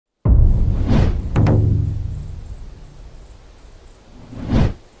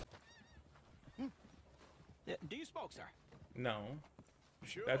smoke, sir? No.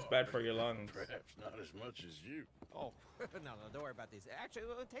 Sure. That's bad for your lungs. Perhaps not as much as you. Oh, no, don't worry about these. Actually,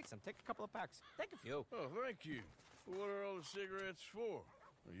 take some. Take a couple of packs. Take a few. Oh, thank you. What are all the cigarettes for?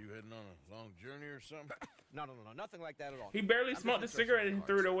 Are you heading on a long journey or something? No, nothing like that at all. He barely smoked the cigarette and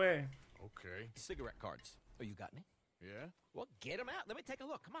threw it away. Okay. Cigarette cards. Oh, you got me? Yeah? Well, get them out. Let me take a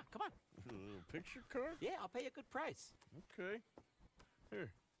look. Come on. A little picture card? Yeah, I'll pay you a good price. Okay.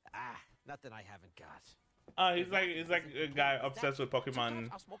 Here. Ah, nothing I haven't got. He's like a guy obsessed with Pokemon,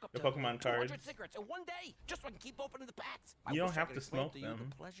 the Pokemon cards. Cigarettes in one day, just so I can keep opening the packs. You don't have to smoke them.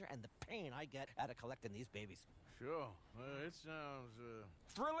 The pleasure and the pain I get out of collecting these babies. Sure. It sounds,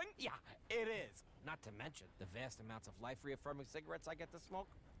 thrilling? Yeah, it is. Not to mention the vast amounts of life-reaffirming cigarettes I get to smoke.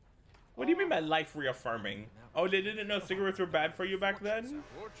 What do you mean by life reaffirming? Oh, they didn't know cigarettes were bad for you back then?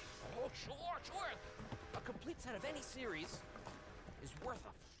 Oh, sure. A complete set of any series is worth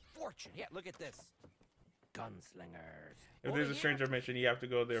a fortune. Yeah, look at this. Gunslingers. If there's a stranger mission, you have to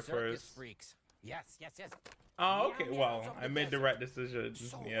go there Circus first. Freaks. Yes. Oh, okay. Well, I made the right decision.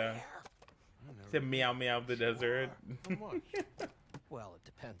 Yeah. It's a meow meow of the desert. how much? Well, it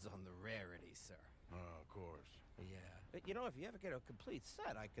depends on the rarity, sir. Oh, of course. Yeah. But, you know, if you ever get a complete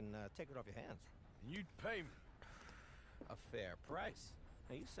set, I can take it off your hands. You'd pay me. A fair price.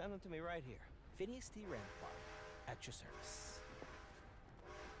 Now, you send them to me right here. Phineas T. Rampart, at your service.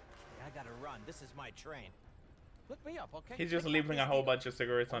 Hey, I gotta run. This is my train. Look me up, okay? He's just leaving a whole bunch of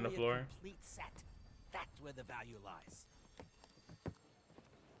cigarettes on the floor. A complete set. That's where the value lies.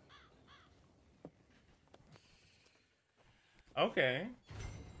 Okay.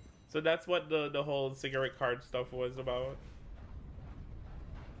 So that's what the whole cigarette card stuff was about.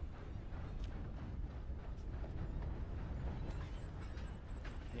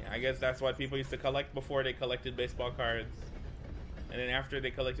 Yeah, I guess that's what people used to collect before they collected baseball cards. And then after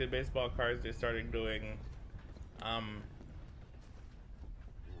they collected baseball cards, they started doing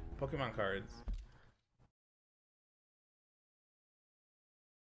Pokemon cards.